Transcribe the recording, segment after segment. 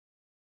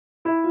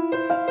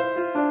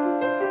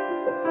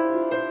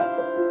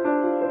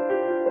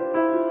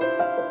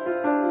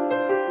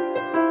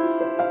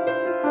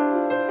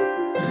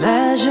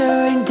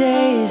measuring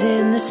days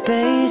in the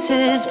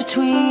spaces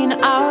between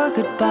our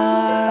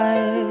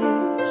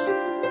goodbyes,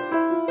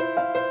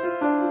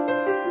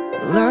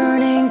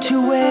 learning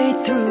to wade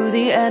through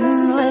the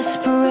endless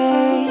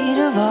parade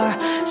of our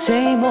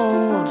same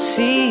old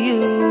see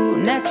you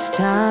next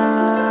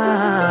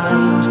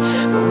times.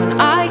 But when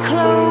I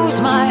close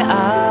my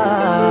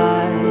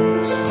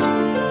eyes,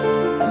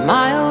 the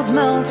miles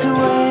melt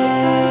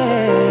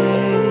away,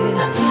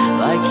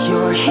 like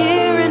you're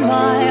here in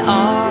my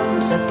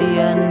arms at the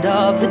end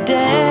of the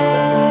day.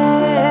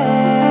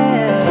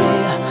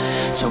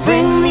 So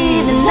bring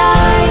me the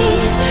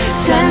night,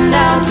 send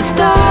out the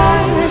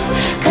stars,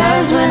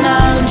 'cause when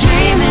I'm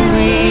dreaming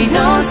we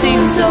don't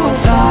seem so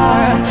far.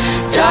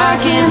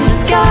 Darken the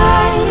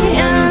sky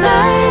and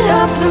light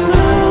up the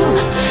moon,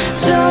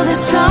 so that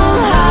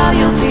somehow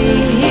you'll be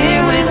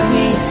here with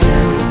me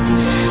soon.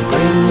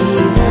 Bring me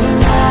the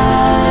night,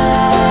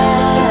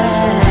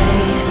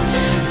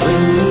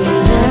 bring me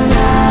the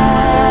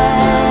night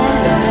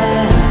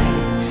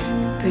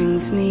that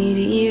brings me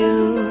to you.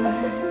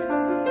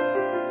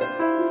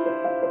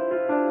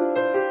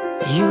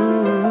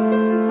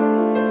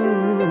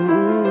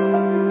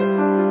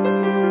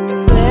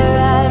 Swear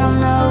I don't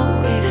know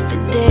if the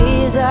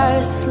days are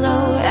as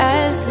slow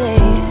as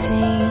they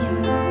seem,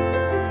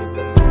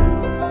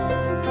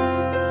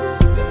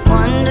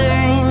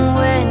 wondering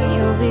when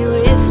you'll be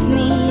with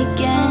me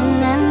again,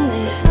 and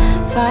this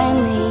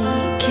finally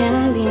can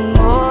be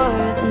more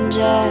than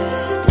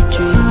just a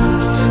dream.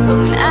 But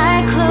when I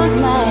close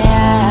my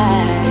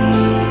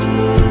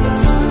eyes,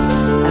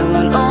 I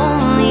want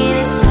only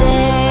to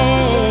stay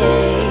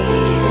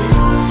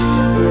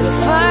where the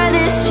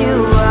farthest you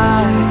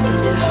are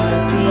is a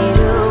heartbeat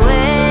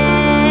away.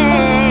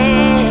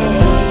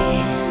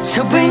 So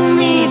bring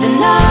me the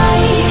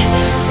night,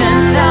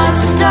 send out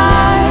the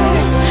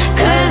stars,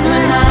 'cause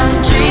when I'm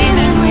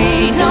dreaming we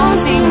don't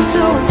seem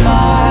so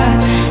far.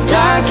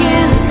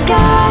 Darken the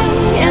sky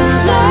and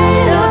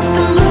light up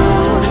the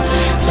moon,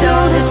 so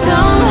that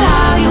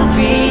somehow you'll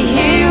be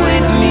here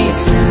with me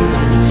soon.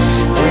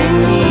 Bring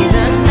me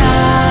the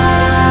night,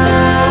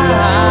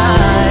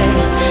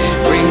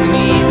 bring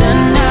me the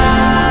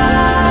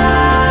night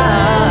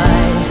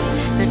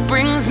that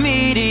brings me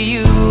to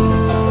you.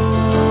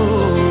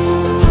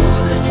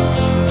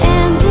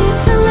 And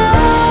it's a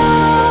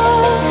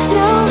love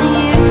knowing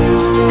you.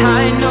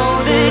 I know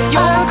that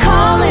you're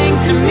calling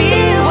to me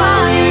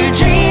while you're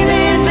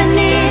dreaming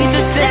beneath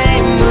the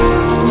same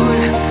moon.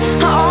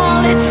 All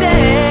it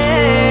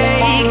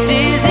takes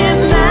is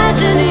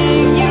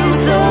imagining you,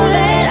 so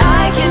that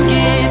I can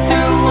get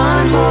through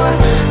one more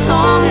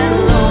long and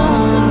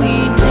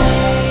lonely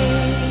day.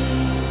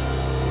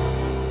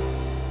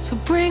 So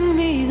bring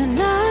me the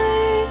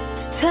night,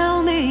 tell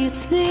me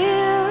it's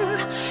near,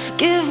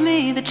 give me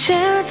the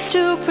chance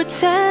to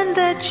pretend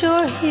that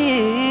you're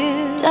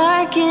here.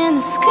 Darken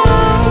the sky